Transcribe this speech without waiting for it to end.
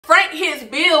Frank hits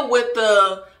Bill with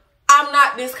the, I'm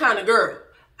not this kind of girl.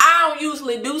 I don't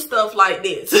usually do stuff like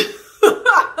this.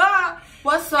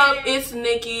 What's up? It's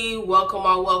Nikki. Welcome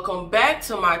or welcome back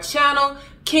to my channel,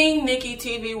 King Nikki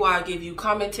TV, where I give you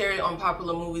commentary on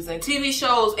popular movies and TV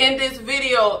shows. In this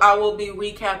video, I will be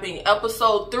recapping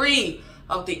episode 3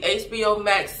 of the HBO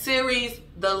Max series,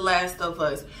 The Last of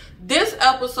Us. This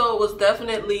episode was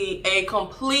definitely a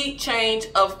complete change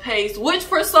of pace, which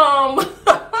for some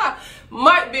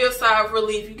might be a sigh of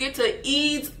relief. You get to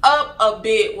ease up a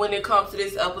bit when it comes to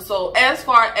this episode as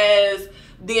far as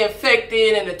the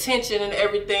infected and the tension and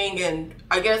everything, and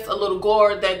I guess a little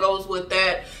gore that goes with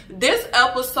that. This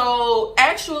episode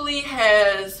actually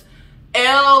has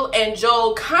Elle and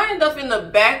Joel kind of in the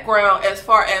background as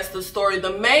far as the story.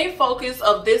 The main focus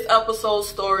of this episode's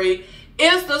story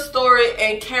is the story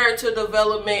and character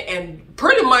development and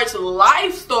pretty much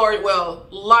life story. Well,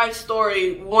 life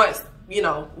story once, you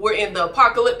know, we're in the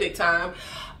apocalyptic time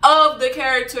of the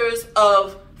characters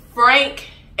of Frank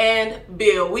and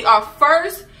Bill. We are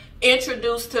first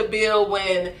introduced to Bill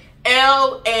when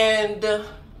Elle and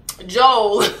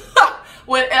Joel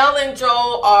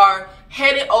are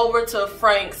headed over to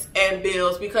Frank's and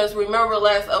Bill's, because remember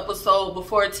last episode,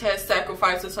 before Tess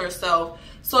sacrifices herself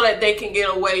so that they can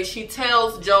get away, she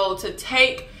tells Joel to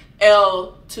take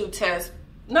Elle to Tess,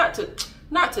 not to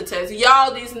Tess.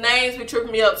 Y'all, these names be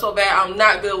tripping me up so bad. I'm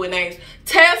not good with names.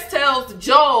 Tess tells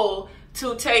Joel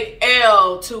to take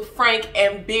Elle to Frank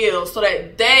and Bill so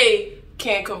that they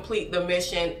can complete the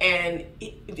mission and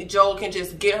Joel can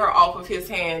just get her off of his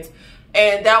hands.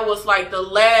 And that was like the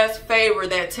last favor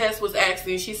that Tess was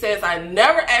asking. She says, I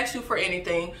never asked you for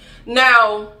anything.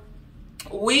 Now,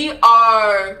 we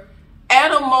are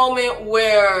at a moment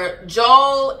where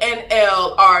Joel and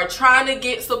Elle are trying to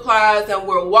get supplies and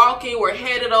we're walking, we're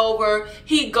headed over.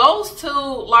 He goes to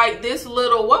like this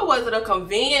little, what was it, a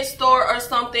convenience store or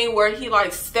something where he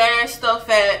like stashed stuff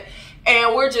at,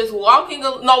 and we're just walking,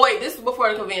 no wait, this is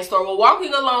before the convenience store. We're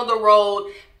walking along the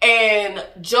road and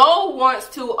Joel wants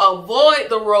to avoid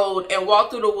the road and walk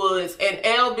through the woods, and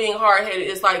Elle, being hard-headed,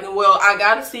 is like, well, I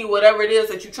gotta see whatever it is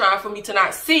that you're trying for me to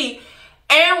not see.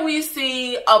 And we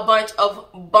see a bunch of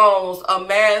bones, a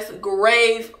mass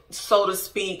grave, so to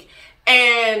speak.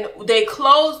 And they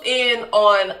close in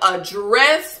on a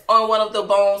dress on one of the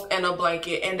bones and a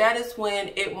blanket. And that is when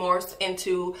it morphs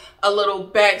into a little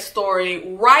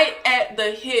backstory right at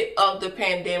the hit of the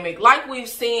pandemic. Like we've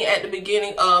seen at the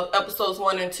beginning of episodes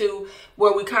 1 and 2,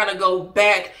 where we kind of go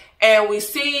back and we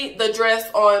see the dress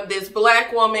on this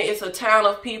black woman. It's a town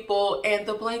of people, and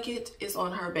the blanket is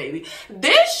on her baby.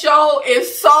 This show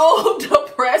is so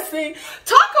depressing.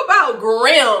 Talk about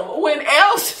grim. When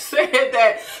Elle said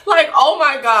that, like, oh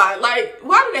my God, like,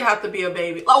 why did it have to be a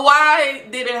baby? Like, why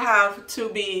did it have to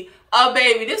be a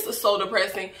baby? This is so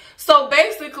depressing. So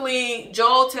basically,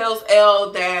 Joel tells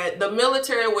Elle that the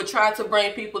military would try to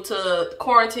bring people to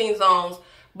quarantine zones,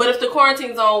 but if the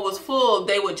quarantine zone was full,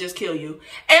 they would just kill you.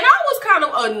 And I was kind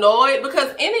of annoyed,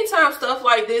 because anytime stuff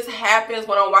like this happens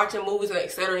when I'm watching movies and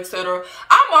et cetera,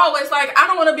 I'm always like, I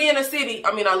don't want to be in a city.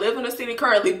 I mean, I live in a city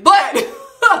currently, but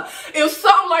if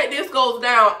something like this goes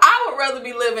down, I would rather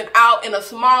be living out in a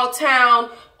small town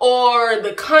or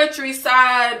the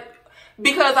countryside,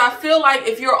 because I feel like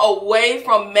if you're away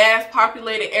from mass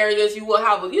populated areas, you will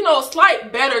have a, you know,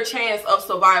 slight better chance of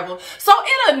survival. So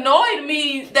it annoyed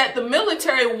me that the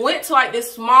military went to like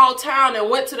this small town and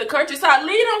went to the countryside.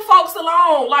 Leave them folks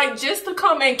alone, like, just to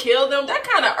come and kill them. That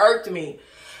kind of irked me.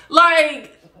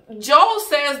 Like, Joel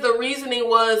says the reasoning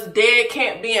was dead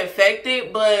can't be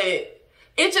infected, but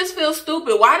it just feels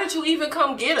stupid. Why did you even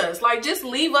come get us? Like, just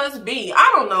leave us be.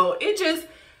 I don't know. It just,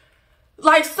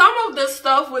 like, some of the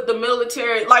stuff with the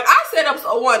military, like I said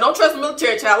episode 1, don't trust the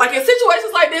military, child. Like, in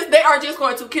situations like this, they are just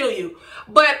going to kill you.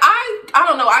 But I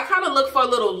don't know, I kind of look for a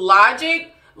little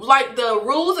logic. Like, the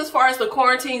rules as far as the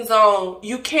quarantine zone,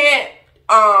 you can't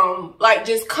like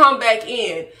just come back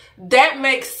in. That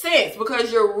makes sense,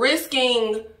 because you're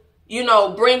risking, you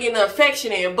know, bringing the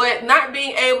infection in, but not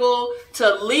being able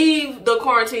to leave the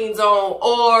quarantine zone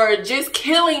or just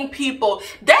killing people,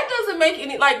 that doesn't make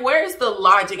any, like, where's the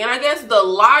logic? And I guess the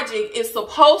logic is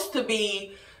supposed to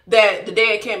be that the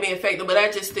dead can't be infected, but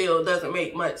that just still doesn't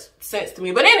make much sense to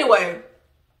me. But anyway,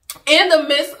 in the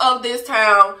midst of this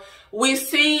town, we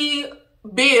see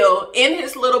Bill in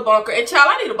his little bunker. And child,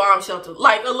 I need a bomb shelter.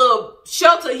 Like, a little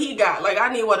shelter he got. Like,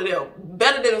 I need one of them.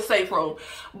 Better than a safe room.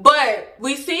 But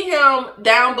we see him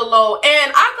down below.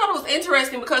 And I thought it was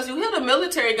interesting, because you hear the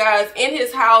military guys in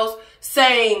his house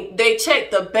saying they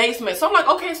checked the basement. So I'm like,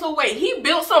 okay, so wait, he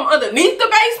built something underneath the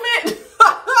basement?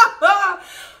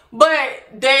 But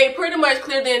they pretty much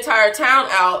cleared the entire town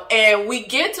out, and we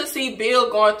get to see Bill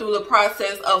going through the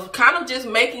process of kind of just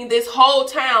making this whole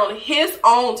town his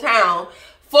own town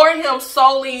for him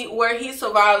solely, where he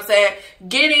survives at,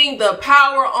 getting the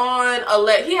power on.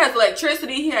 He has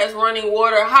electricity, he has running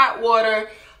water, hot water,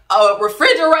 a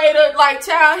refrigerator. Like,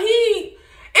 child,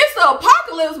 it's the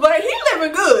apocalypse, but he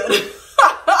living good.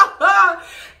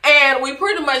 And we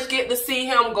pretty much get to see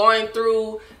him going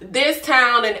through this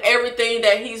town and everything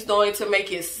that he's doing to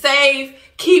make it safe,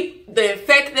 keep the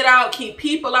infected out, keep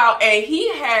people out. And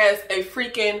he has a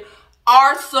freaking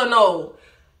arsenal,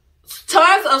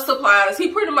 tons of supplies. He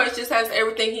pretty much just has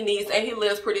everything he needs, and he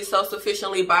lives pretty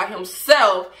self-sufficiently by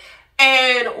himself.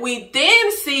 And we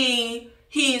then see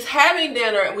he's having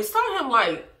dinner, and we saw him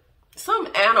like some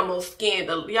animal skin.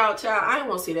 Y'all, child, I didn't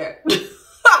want to see that.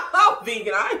 I'm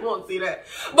vegan, I didn't want to see that.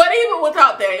 But even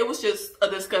without that, it was just a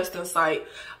disgusting sight.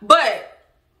 But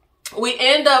we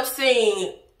end up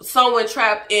seeing someone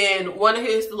trapped in one of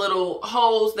his little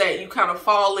holes that you kind of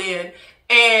fall in.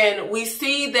 And we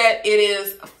see that it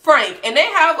is Frank. And they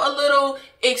have a little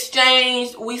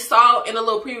exchange. We saw in a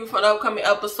little preview for an upcoming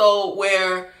episode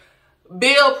where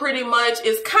Bill pretty much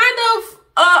is kind of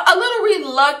a little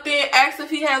reluctant, asks if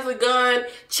he has a gun,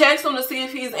 checks him to see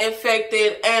if he's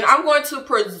infected. And I'm going to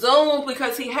presume,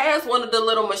 because he has one of the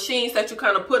little machines that you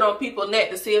kind of put on people's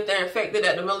neck to see if they're infected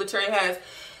that the military has.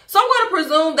 So I'm going to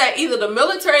presume that either the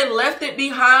military left it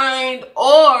behind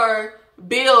or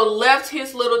Bill left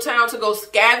his little town to go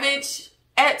scavenge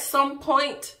at some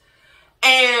point.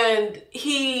 And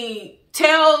he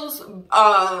tells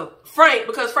Frank,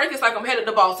 because Frank is like, I'm headed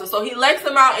to Boston. So he lets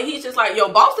him out, and he's just like, yo,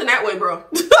 Boston that way, bro.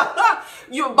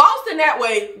 You're Boston that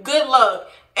way. Good luck.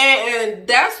 And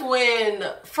that's when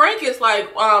Frank is like,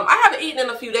 I haven't eaten in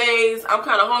a few days. I'm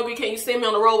kind of hungry. Can you send me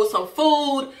on the road with some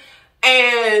food?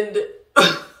 And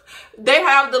they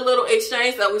have the little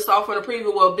exchange that we saw from the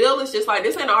preview where Bill is just like,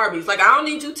 this ain't Arby's. Like, I don't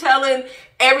need you telling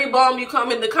every bum you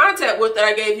come into contact with that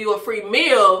I gave you a free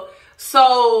meal.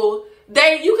 So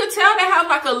you could tell they have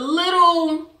like a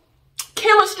little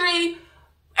chemistry,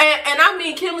 and I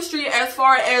mean chemistry as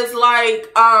far as like,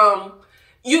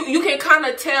 you can kind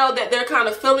of tell that they're kind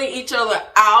of filling each other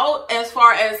out as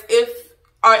far as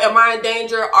am I in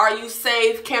danger? Are you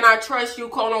safe? Can I trust you?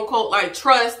 Quote unquote, like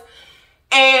trust.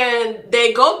 And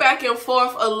they go back and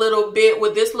forth a little bit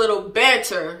with this little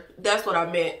banter. That's what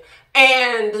I meant.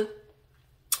 And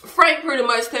Frank pretty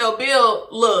much tell Bill,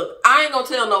 look, I ain't gonna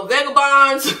tell no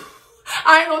vagabonds.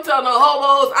 I ain't gonna tell no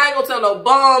hobos. I ain't gonna tell no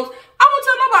bums. I won't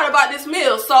tell nobody about this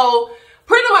meal. So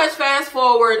pretty much fast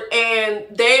forward, and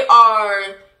they are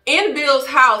in Bill's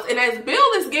house. And as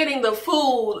Bill is getting the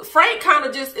food, Frank kind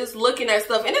of just is looking at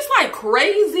stuff, and it's like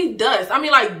crazy dust. I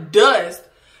mean, like dust.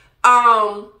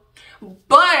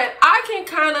 But I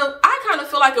kind of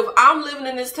feel like if I'm living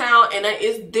in this town and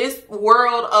it's this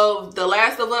world of The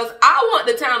Last of Us, I want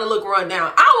the town to look run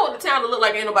down. I want the town to look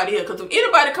like ain't nobody here. Because if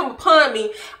anybody come upon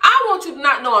me, I want you to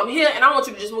not know I'm here, and I want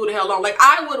you to just move the hell on. Like,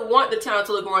 I would want the town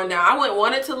to look run down. I wouldn't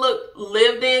want it to look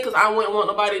lived in, because I wouldn't want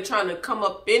nobody trying to come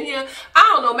up in here.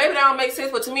 I don't know. Maybe that don't make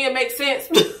sense, but to me it makes sense.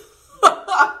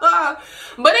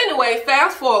 But anyway,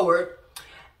 fast forward.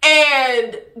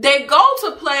 And they go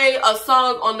to play a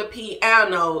song on the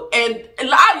piano. And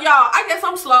y'all, I guess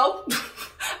I'm slow.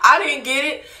 I didn't get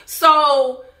it.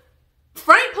 So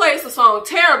Frank plays the song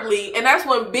terribly. And that's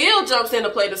when Bill jumps in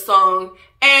to play the song.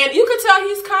 And you can tell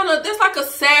he's kind of, there's like a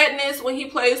sadness when he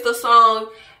plays the song.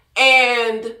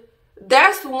 And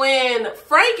that's when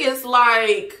Frank is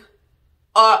like,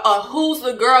 who's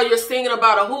the girl you're singing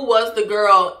about? Or who was the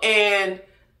girl? And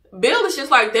Bill is just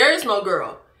like, there is no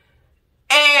girl.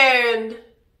 And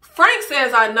Frank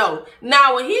says, I know.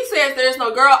 Now, when he says there's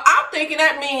no girl, I'm thinking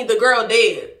that means the girl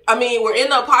dead. I mean, we're in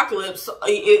the apocalypse.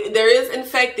 There is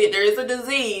infected. There is a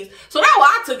disease. So that's what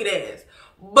I took it as.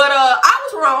 But I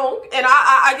was wrong. And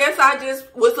I guess I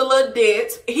just was a little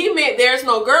dense. He meant there's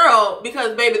no girl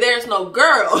because, baby, there's no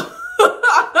girl.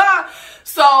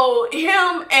 So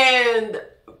him and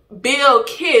Bill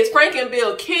kiss. Frank and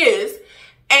Bill kiss.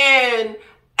 And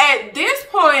at this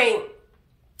point,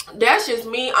 that's just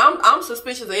me. I'm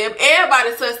suspicious of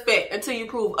everybody's suspect until you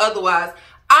prove otherwise.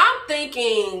 I'm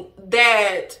thinking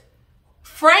that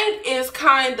Frank is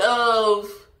kind of,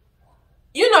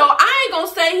 you know, I ain't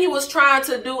gonna say he was trying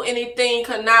to do anything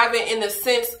conniving in the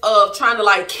sense of trying to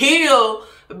like kill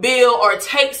Bill or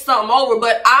take something over,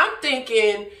 but I'm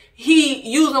thinking he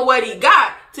using what he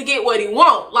got. to get what he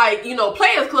want. Like, you know,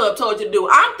 Players Club told you to do.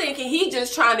 I'm thinking he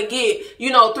just trying to get,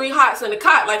 you know, 3 hots in the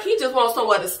cot. Like, he just wants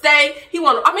somewhere to stay.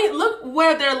 I mean, look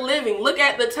where they're living. Look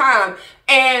at the time.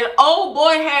 And old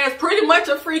boy has pretty much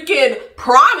a freaking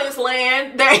promised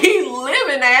land that he's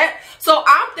living at. So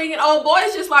I'm thinking old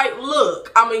boy's just like,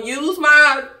 look, I'm going to use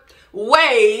my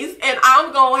ways and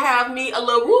I'm gonna have me a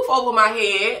little roof over my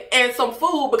head and some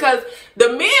food, because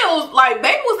the meals, like,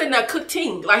 baby was in there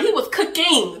cooking, like he was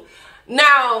cooking.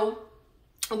 Now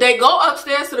they go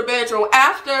upstairs to the bedroom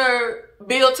after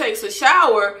Bill takes a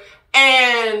shower,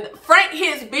 and Frank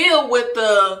hits Bill with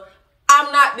the,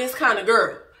 I'm not this kind of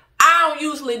girl, I don't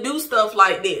usually do stuff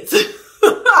like this.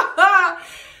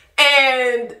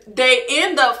 And they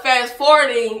end up fast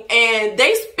forwarding and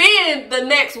they spend the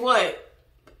next, what,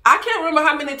 I can't remember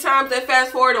how many times they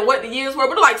fast forward and what the years were,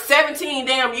 but like 17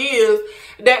 damn years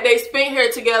that they spent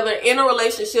here together in a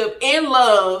relationship, in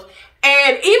love.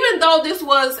 And even though this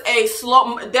was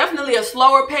definitely a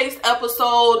slower paced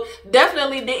episode,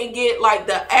 definitely didn't get like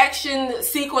the action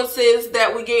sequences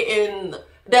that we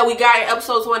got in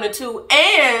episodes 1 and 2.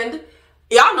 And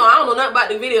y'all know I don't know nothing about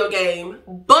the video game,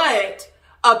 but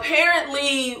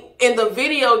apparently in the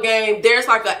video game there's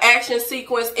like an action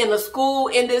sequence in the school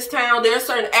in this town. There's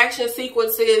certain action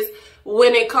sequences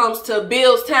when it comes to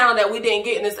Bill's town that we didn't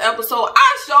get in this episode.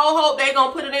 I sure hope they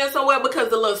gonna put it in somewhere, because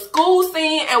the little school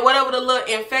scene and whatever the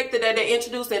little infected that they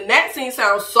introduced in that scene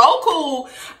sounds so cool.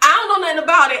 I don't know nothing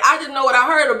about it, I just know what I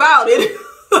heard about it.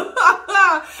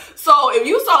 So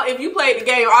if you played the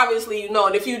game, obviously you know,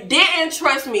 and if you didn't,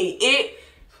 trust me,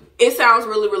 it sounds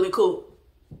really, really cool.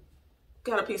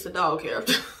 Got a piece of dog hair.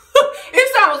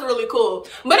 It sounds really cool.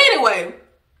 But anyway,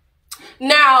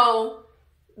 now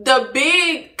the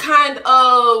big kind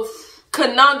of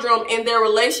conundrum in their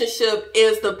relationship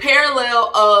is the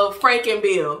parallel of Frank and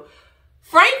Bill.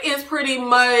 Frank is pretty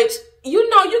much, you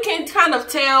know, you can kind of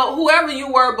tell whoever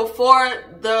you were before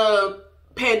the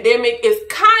pandemic is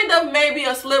kind of maybe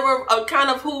a sliver of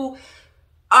kind of who,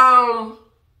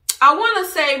 I want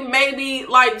to say maybe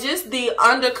like just the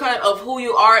undercut of who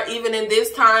you are even in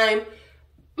this time,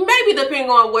 maybe depending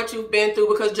on what you've been through,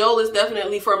 because Joel is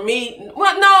definitely, for me,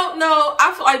 well, no,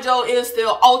 I feel like Joel is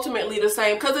still ultimately the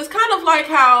same, because it's kind of like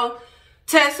how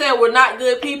Tess said we're not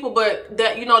good people, but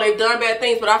that, you know, they've done bad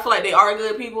things, but I feel like they are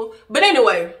good people. But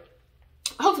anyway,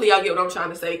 hopefully y'all get what I'm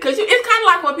trying to say, because it's kind of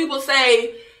like when people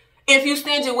say, if you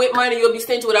stingy with money, you'll be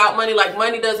stingy without money. Like,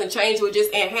 money doesn't change you, it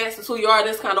just enhances who you are.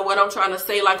 That's kind of what I'm trying to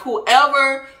say. Like,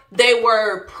 whoever they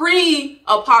were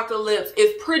pre-apocalypse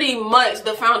is pretty much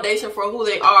the foundation for who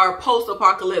they are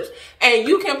post-apocalypse. And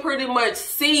you can pretty much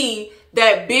see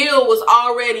that Bill was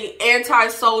already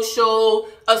antisocial,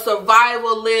 a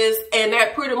survivalist, and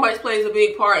that pretty much plays a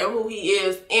big part in who he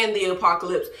is in the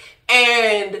apocalypse.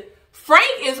 And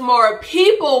Frank is more a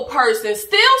people person,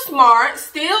 still smart,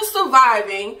 still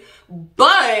surviving,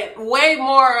 but way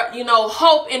more, you know,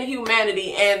 hope in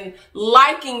humanity and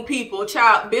liking people.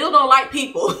 Child, Bill don't like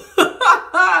people.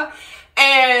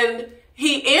 And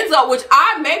he ends up, which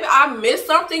maybe I missed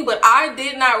something, but I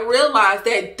did not realize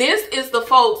that this is the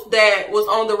folks that was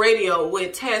on the radio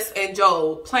with Tess and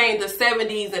Joel playing the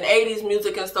 70s and 80s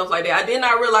music and stuff like that. I did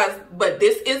not realize, but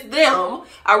this is them.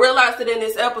 I realized it in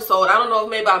this episode. I don't know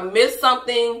if maybe I missed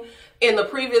something in the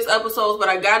previous episodes, but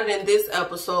I got it in this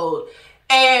episode.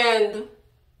 And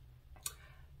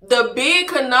the big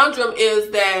conundrum is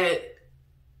that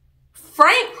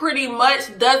Frank pretty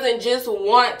much doesn't just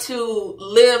want to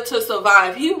live to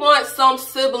survive. He wants some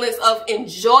semblance of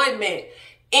enjoyment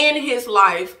in his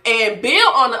life. And Bill,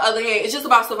 on the other hand, is just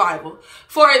about survival.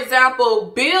 For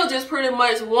example, Bill just pretty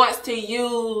much wants to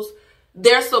use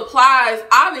their supplies,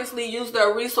 obviously use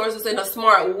their resources in a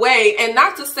smart way. And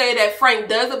not to say that Frank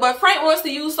does it, but Frank wants to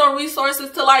use some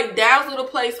resources to like dazzle the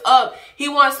place up. He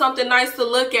wants something nice to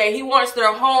look at. He wants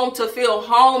their home to feel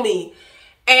homey.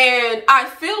 And I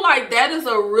feel like that is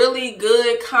a really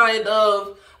good kind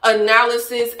of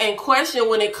analysis and question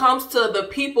when it comes to the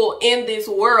people in this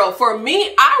world. For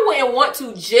me, I wouldn't want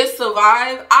to just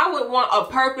survive. I would want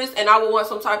a purpose, and I would want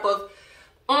some type of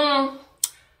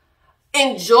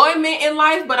enjoyment in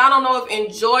life. But I don't know if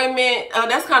enjoyment,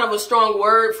 that's kind of a strong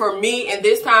word for me in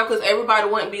this time, because everybody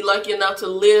wouldn't be lucky enough to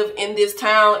live in this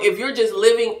town. If you're just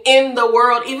living in the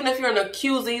world, even if you're in a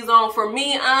QZ zone, for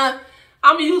me,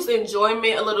 I'm used to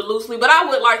enjoyment a little loosely, but I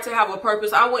would like to have a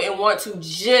purpose. I wouldn't want to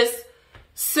just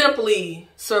simply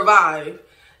survive.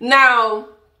 Now,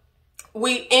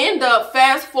 we end up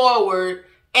fast forward,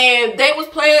 and they was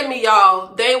playing me,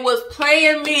 y'all. They was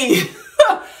playing me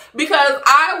because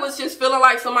I was just feeling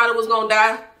like somebody was going to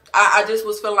die. I just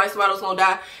was feeling like somebody was going to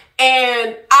die.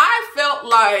 And I felt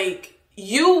like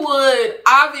you would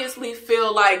obviously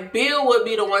feel like Bill would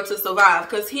be the one to survive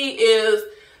because he is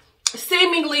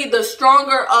seemingly the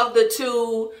stronger of the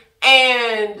two.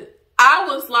 And I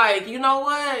was like, you know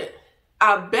what?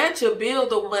 I bet you Bill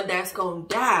the one that's gonna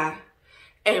die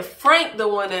and Frank the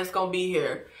one that's gonna be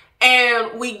here.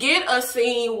 And we get a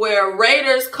scene where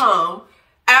Raiders come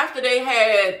after they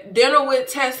had dinner with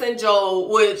Tess and Joel,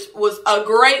 which was a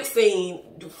great scene.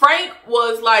 Frank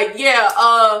was like, yeah,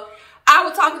 I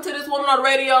was talking to this woman on the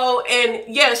radio,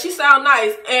 and yeah, she sound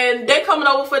nice, and they coming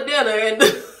over for dinner, and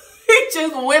he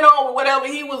just went on with whatever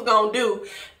he was gonna do,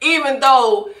 even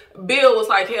though Bill was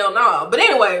like, hell no. But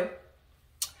anyway,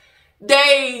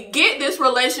 they get this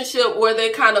relationship where they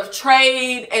kind of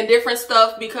trade and different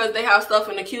stuff because they have stuff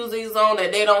in the QZ zone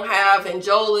that they don't have, and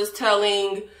Joel is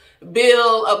telling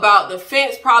Bill about the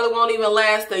fence probably won't even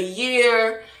last a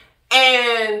year,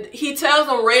 and he tells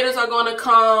them Raiders are going to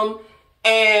come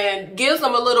and gives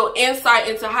them a little insight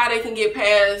into how they can get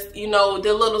past, you know,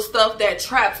 the little stuff that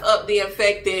traps up the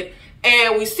infected.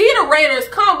 And we see the Raiders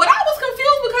come, but I was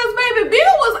confused because baby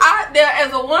Bill was out there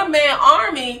as a one-man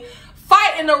army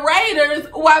fighting the Raiders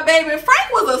while baby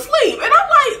Frank was asleep. And I'm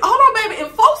like, hold on baby,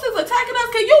 if folks is attacking us,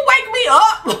 can you wake me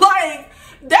up? Like,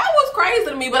 that was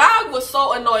crazy to me, but I was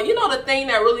so annoyed. You know the thing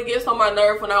that really gets on my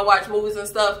nerve when I watch movies and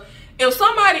stuff? If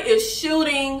somebody is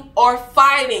shooting or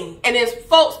fighting and if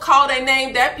folks call their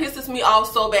name, that pisses me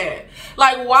off so bad.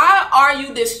 Like, why are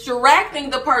you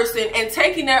distracting the person and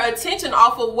taking their attention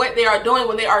off of what they are doing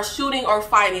when they are shooting or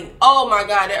fighting? Oh my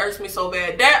God, that irks me so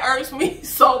bad. That irks me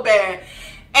so bad.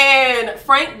 And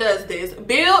Frank does this.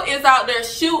 Bill is out there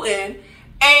shooting,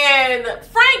 and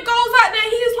Frank goes out there,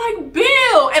 he's like,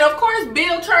 Bill. And of course,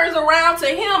 Bill turns around to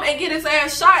him and get his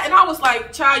ass shot. And I was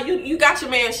like, child, you got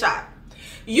your man shot.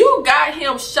 You got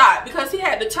him shot because he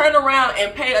had to turn around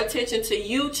and pay attention to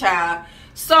you, child.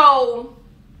 So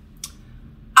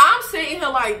I'm sitting here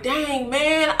like, dang,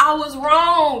 man, I was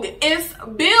wrong. It's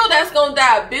Bill that's going to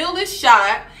die. Bill is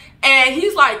shot. And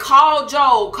he's like, call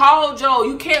Joe. Call Joe.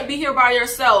 You can't be here by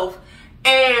yourself.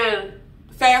 And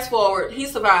fast forward, he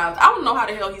survived. I don't know how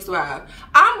the hell he survived.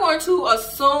 I'm going to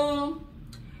assume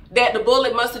that the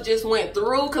bullet must have just went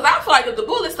through, because I feel like if the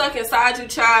bullet stuck inside you,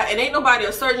 child, and ain't nobody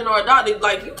a surgeon or a doctor,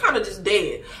 like, you kind of just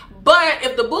dead. But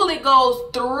if the bullet goes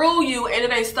through you and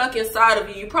it ain't stuck inside of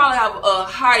you, you probably have a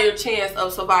higher chance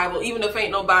of survival, even if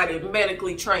ain't nobody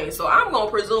medically trained. So I'm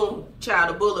gonna presume,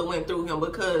 child, the bullet went through him,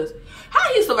 because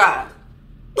how he survived?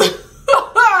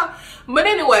 But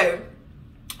anyway,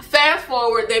 fast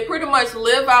forward, they pretty much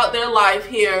live out their life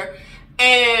here.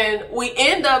 And we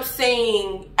end up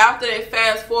seeing, after they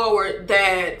fast forward,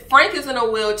 that Frank is in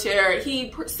a wheelchair.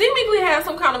 He seemingly has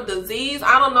some kind of disease.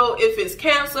 I don't know if it's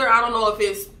cancer. I don't know if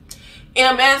it's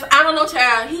MS. I don't know,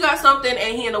 child. He got something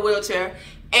and he in a wheelchair.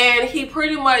 And he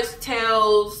pretty much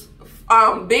tells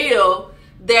Bill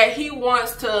that he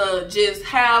wants to just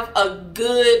have a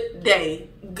good day.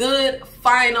 Good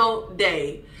final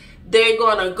day. They're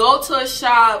going to go to a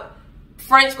shop.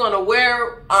 Frank's going to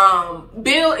wear,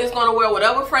 Bill is going to wear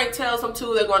whatever Frank tells him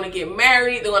to. They're going to get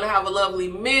married. They're going to have a lovely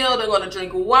meal. They're going to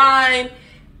drink wine.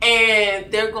 And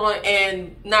they're going,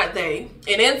 and not they,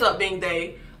 it ends up being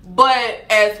they. But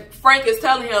as Frank is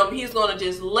telling him, he's going to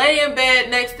just lay in bed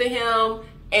next to him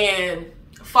and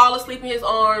fall asleep in his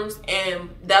arms. And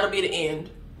that'll be the end.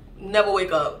 Never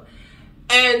wake up.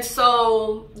 And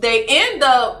so they end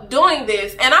up doing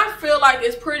this. And I feel like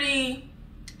it's pretty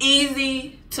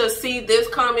easy to see this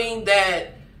coming,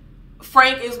 that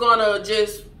Frank is gonna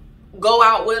just go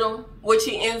out with him, which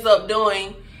he ends up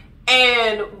doing.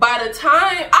 And by the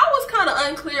time, I was kind of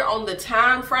unclear on the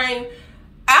time frame.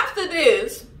 After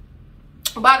this,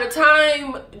 by the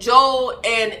time Joel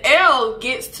and Elle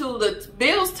gets to the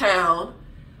Bill's town,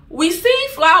 we see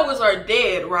Flowers are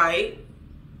dead, right?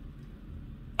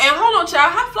 And hold on,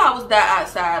 child, how Flowers die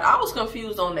outside? I was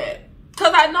confused on that.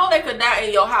 Because I know they could die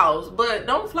in your house, but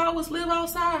don't flowers live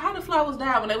outside? How did flowers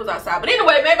die when they was outside? But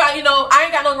anyway, maybe I, I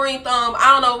ain't got no green thumb.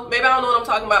 I don't know. Maybe I don't know what I'm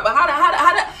talking about. But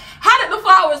how did the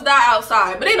flowers die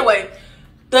outside? But anyway,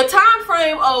 the time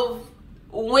frame of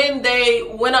when they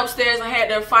went upstairs and had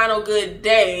their final good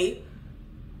day,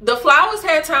 the flowers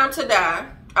had time to die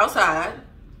outside.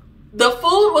 The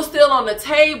food was still on the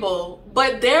table,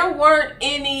 but there weren't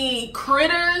any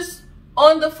critters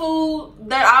on the food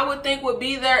that I would think would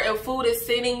be there if food is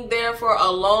sitting there for a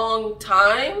long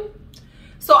time.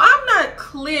 So I'm not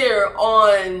clear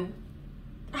on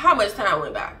how much time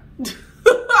went by.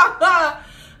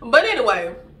 But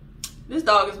anyway, this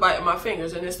dog is biting my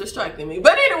fingers and it's distracting me.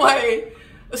 But anyway,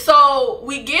 so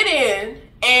we get in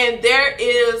and there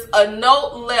is a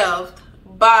note left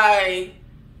by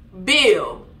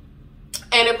Bill.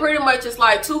 And it pretty much is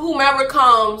like, to whomever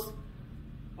comes,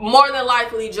 more than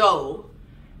likely Joel.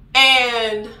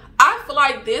 And I feel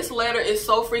like this letter is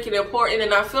so freaking important,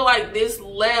 and I feel like this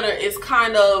letter is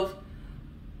kind of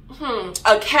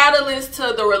a catalyst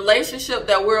to the relationship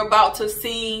that we're about to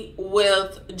see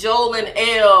with Joel and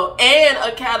Elle, and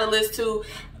a catalyst to,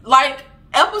 like,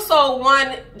 episode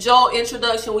 1, Joel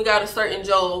introduction, we got a certain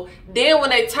Joel. Then when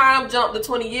they time jumped to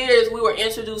 20 years, we were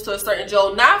introduced to a certain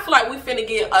Joel. Now I feel like we finna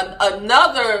get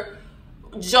another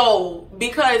Joel,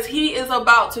 because he is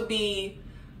about to be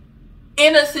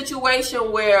in a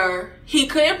situation where he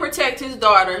couldn't protect his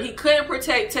daughter, he couldn't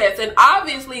protect Tess, and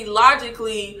obviously,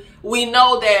 logically, we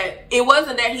know that it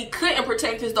wasn't that he couldn't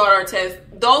protect his daughter or Tess.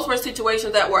 Those were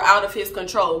situations that were out of his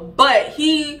control. But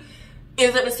he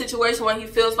is in a situation where he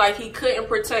feels like he couldn't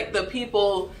protect the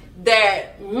people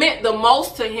that meant the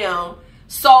most to him.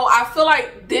 So I feel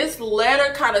like this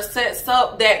letter kind of sets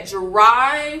up that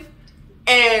drive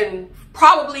and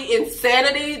probably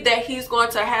insanity that he's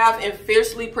going to have in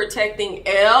fiercely protecting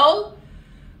Elle.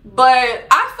 But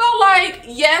I felt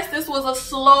like, yes, this was a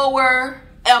slower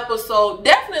episode.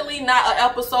 Definitely not an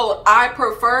episode I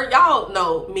prefer. Y'all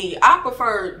know me. I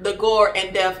prefer the gore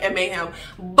and death and mayhem.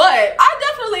 But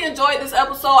I definitely enjoyed this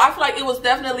episode. I feel like it was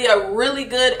definitely a really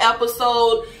good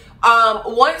episode.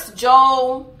 Once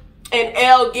Joel and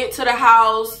Elle get to the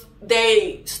house,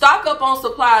 they stock up on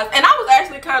supplies, and I was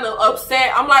actually kind of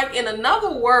upset. I'm like, in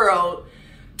another world,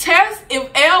 Tess, if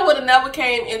Elle would have never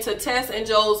came into Tess and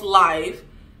Joel's life,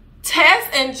 Tess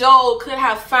and Joel could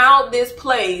have found this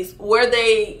place where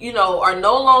they, you know, are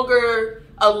no longer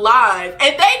alive,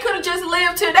 and they could have just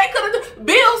lived here. They could have,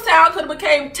 Bill's town could have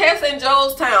became Tess and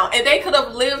Joel's town, and they could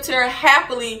have lived here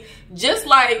happily, just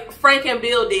like Frank and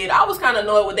Bill did. I was kind of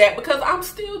annoyed with that, because I'm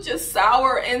still just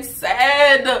sour and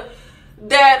sad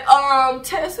that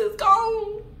Tess is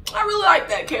gone. I really like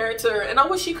that character, and I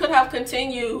wish she could have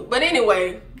continued. But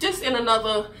anyway, just in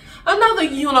another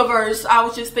universe, I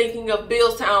was just thinking of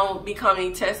Bill's town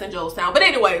becoming Tess and Joel's town. But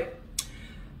anyway,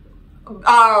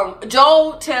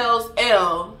 Joel tells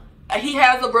Elle he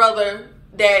has a brother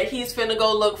that he's finna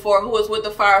go look for, who is with the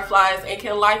Fireflies, and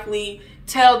can likely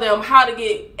tell them how to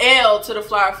get Elle to the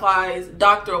Fireflies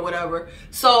doctor or whatever.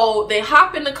 So they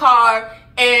hop in the car,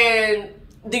 and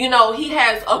you know, he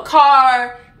has a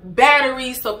car,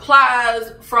 battery,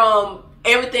 supplies from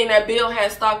everything that Bill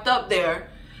has stocked up there.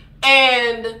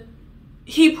 And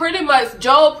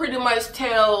Joel pretty much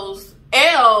tells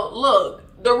Elle, look,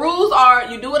 the rules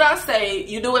are you do what I say,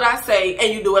 you do what I say,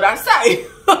 and you do what I say.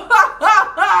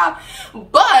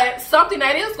 But something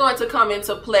that is going to come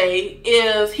into play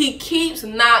is he keeps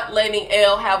not letting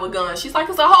Elle have a gun. She's like,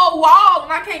 it's a whole wall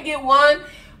and I can't get one.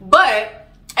 But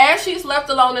as she's left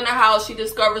alone in the house, she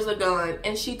discovers a gun,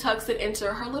 and she tucks it into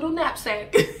her little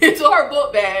knapsack, into her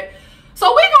book bag.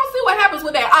 So we're gonna see what happens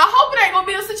with that. I hope it ain't gonna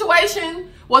be a situation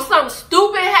where something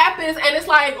stupid happens and it's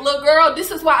like, look girl,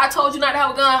 this is why I told you not to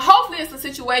have a gun. Hopefully it's a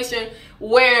situation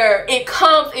where it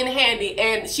comes in handy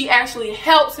and she actually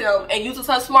helps him and uses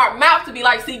her smart mouth to be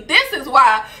like, see, this is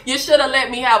why you should have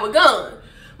let me have a gun.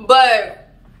 But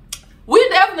we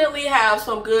definitely have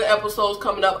some good episodes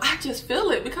coming up. I just feel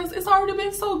it because it's already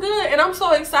been so good, and I'm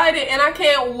so excited, and I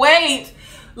can't wait.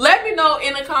 Let me know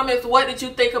in the comments, what did you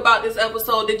think about this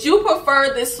episode? Did you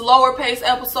prefer this slower paced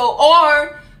episode,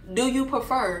 or do you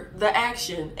prefer the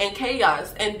action and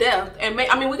chaos and death? And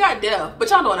I mean, we got death, but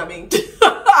y'all know what I mean.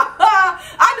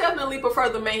 I definitely prefer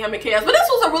the mayhem and chaos, but this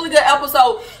was a really good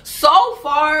episode. So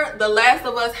far, The Last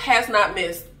of Us has not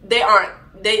missed. They haven't.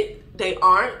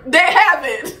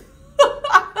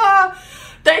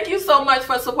 Thank you so much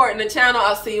for supporting the channel.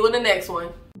 I'll see you in the next one.